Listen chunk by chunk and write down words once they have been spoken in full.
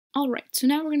Alright, so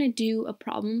now we're going to do a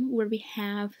problem where we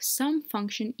have some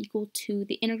function equal to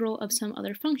the integral of some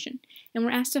other function, and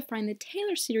we're asked to find the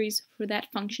Taylor series for that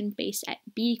function based at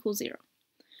b equals 0.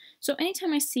 So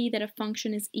anytime I see that a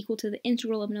function is equal to the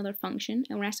integral of another function,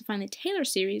 and we're asked to find the Taylor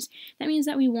series, that means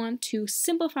that we want to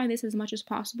simplify this as much as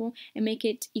possible and make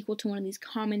it equal to one of these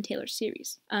common Taylor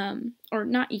series. Or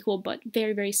not equal, but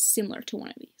very, very similar to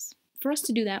one of these. For us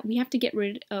to do that, we have to get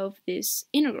rid of this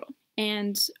integral.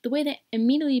 And the way that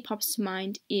immediately pops to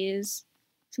mind is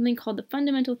something called the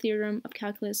Fundamental Theorem of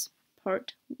Calculus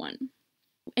Part 1.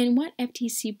 And what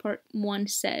FTC Part 1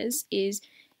 says is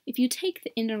if you take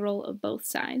the integral of both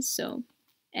sides, so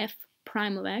f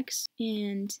prime of x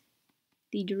and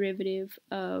the derivative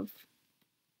of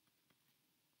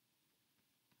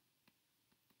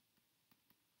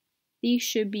these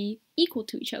should be equal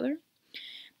to each other.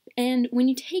 And when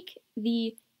you take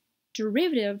the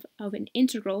derivative of an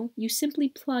integral, you simply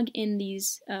plug in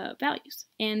these values,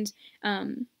 and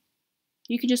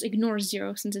you can just ignore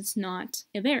 0 since it's not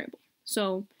a variable.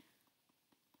 So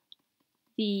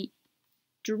the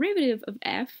derivative of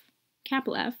f,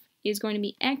 capital F, is going to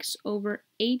be x over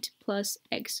 8 plus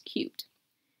x cubed.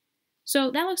 So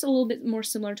that looks a little bit more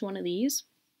similar to one of these,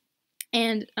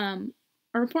 and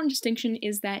our important distinction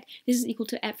is that this is equal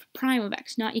to f prime of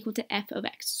x, not equal to f of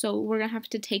x. So we're going to have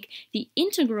to take the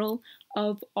integral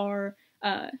of our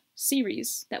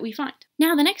series that we find.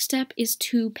 Now the next step is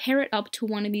to pair it up to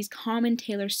one of these common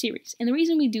Taylor series. And the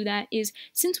reason we do that is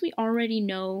since we already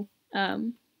know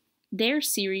their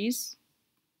series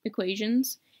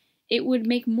equations, it would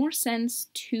make more sense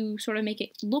to sort of make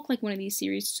it look like one of these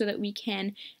series so that we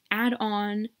can add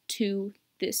on to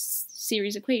this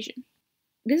series equation.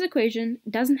 This equation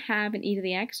doesn't have an e to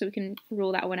the x, so we can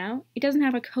rule that one out. It doesn't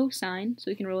have a cosine, so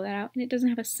we can rule that out. And it doesn't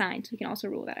have a sine, so we can also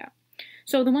rule that out.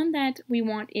 So the one that we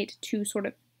want it to sort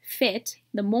of fit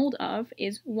the mold of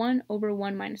is 1 over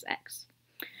 1 minus x.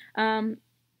 I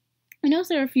notice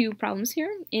there are a few problems here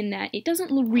in that it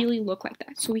doesn't really look like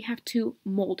that, so we have to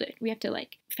mold it. We have to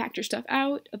like factor stuff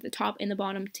out of the top and the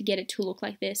bottom to get it to look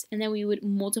like this, and then we would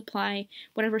multiply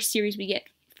whatever series we get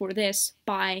for this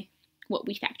by what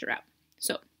we factor out.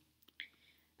 So,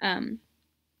 at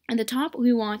the top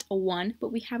we want a 1,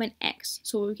 but we have an x.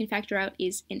 So what we can factor out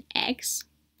is an x,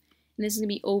 and this is going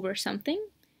to be over something,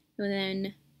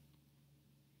 and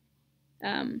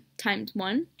then times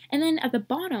 1. And then at the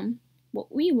bottom,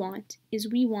 what we want is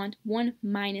we want 1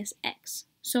 minus x.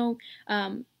 So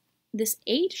this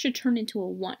 8 should turn into a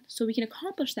 1. So we can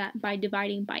accomplish that by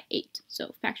dividing by 8.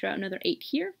 So factor out another 8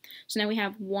 here. So now we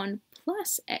have 1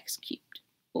 plus x cubed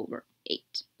over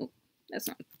 8. Oh, that's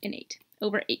not an 8.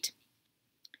 Over 8.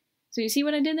 So you see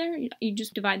what I did there? You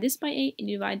just divide this by 8 and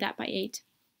you divide that by 8.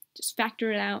 Just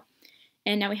factor it out.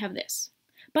 And now we have this.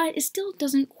 But it still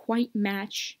doesn't quite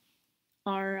match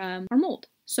our mold.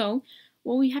 So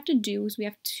what we have to do is we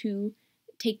have to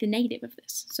take the negative of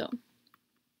this. So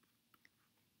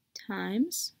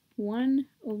times 1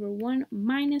 over 1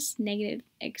 minus negative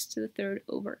x to the third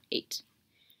over 8.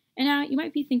 And now you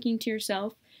might be thinking to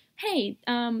yourself, hey,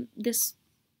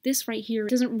 this right here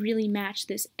doesn't really match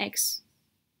this x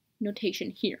notation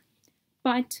here,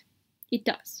 but it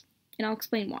does, and I'll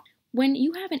explain why. When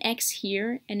you have an x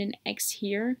here and an x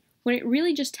here, what it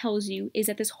really just tells you is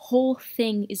that this whole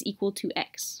thing is equal to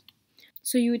x.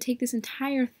 So you would take this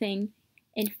entire thing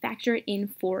and factor it in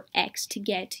for x to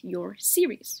get your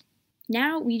series.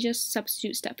 Now we just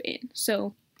substitute stuff in.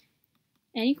 So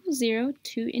n equals 0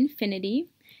 to infinity.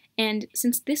 And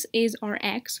since this is our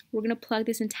x, we're going to plug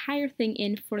this entire thing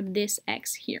in for this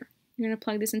x here. We're going to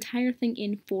plug this entire thing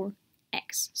in for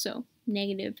x. So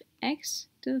negative x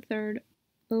to the third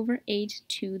over 8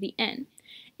 to the n.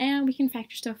 And we can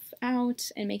factor stuff out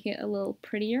and make it a little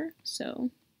prettier. So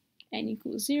n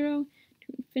equals 0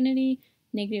 to infinity,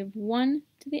 negative 1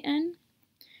 to the n.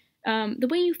 The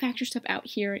way you factor stuff out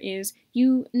here is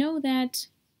you know that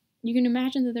you can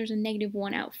imagine that there's a negative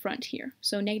 1 out front here.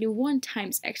 So negative 1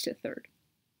 times x to the third.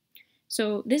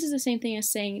 So this is the same thing as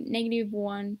saying negative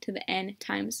 1 to the n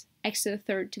times x to the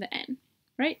third to the n,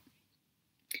 right?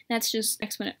 That's just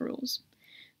exponent rules.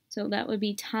 So that would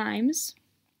be times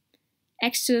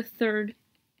x to the third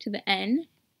to the n,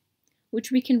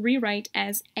 which we can rewrite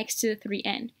as x to the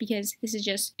 3n, because this is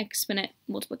just exponent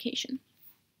multiplication.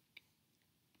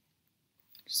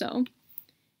 So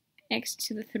x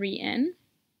to the 3n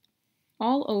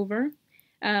all over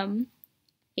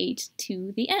 8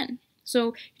 to the n.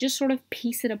 So just sort of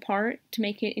piece it apart to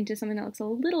make it into something that looks a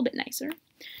little bit nicer.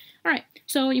 All right,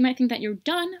 so you might think that you're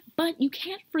done, but you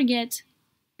can't forget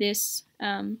this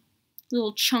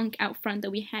little chunk out front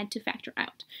that we had to factor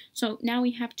out. So now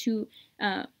we have to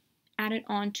add it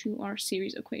on to our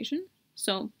series equation.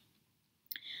 So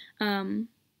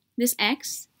this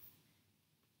x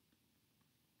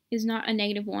is not a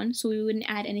 -1, so we wouldn't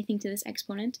add anything to this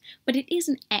exponent, but it is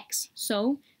an x,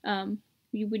 so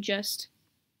you would just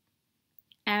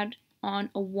add on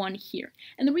a 1 here.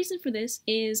 And the reason for this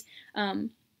is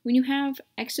when you have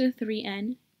x to the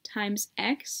 3n times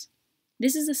x,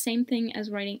 this is the same thing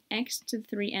as writing x to the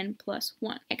 3n plus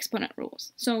 1, exponent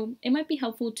rules. So it might be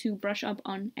helpful to brush up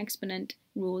on exponent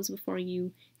rules before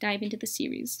you dive into the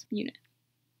series unit.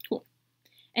 Cool.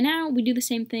 And now we do the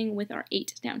same thing with our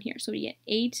 8 down here. So we get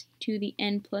 8 to the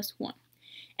n plus 1.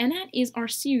 And that is our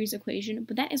series equation,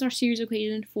 but that is our series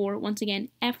equation for, once again,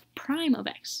 f prime of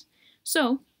x.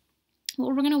 So what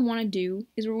we're going to want to do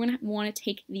is we're going to want to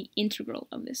take the integral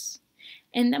of this.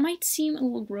 And that might seem a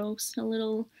little gross, a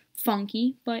little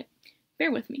funky, but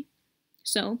bear with me.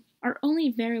 So our only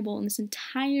variable in this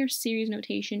entire series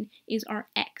notation is our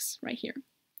x right here.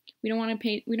 We don't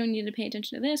need to pay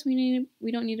attention to this. We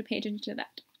don't need to pay attention to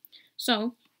that.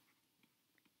 So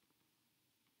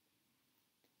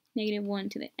 -1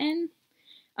 to the n.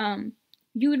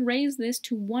 You would raise this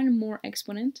to one more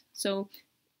exponent. So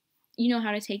you know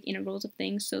how to take integrals of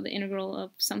things. So the integral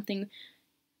of something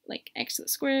like x to the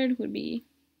squared would be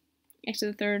x to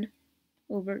the third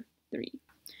over 3.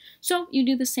 So you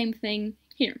do the same thing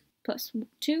here. Plus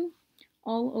 2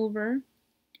 all over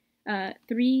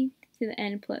 3 to the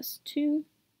n plus 2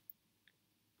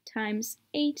 times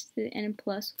 8 to the n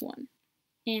plus 1.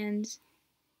 And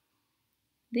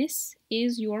this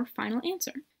is your final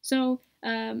answer. So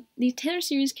the Taylor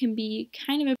series can be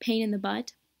kind of a pain in the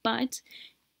butt, but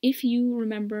if you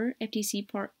remember FTC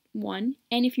Part 1,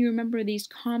 and if you remember these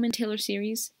common Taylor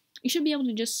series, you should be able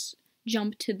to just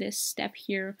jump to this step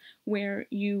here where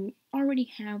you already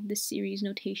have the series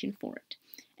notation for it.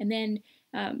 And then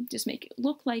just make it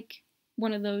look like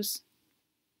one of those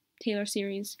Taylor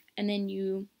series, and then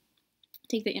you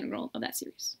take the integral of that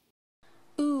series.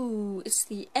 Ooh, it's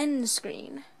the end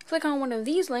screen. Click on one of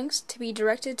these links to be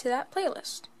directed to that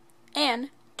playlist.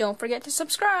 And don't forget to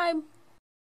subscribe!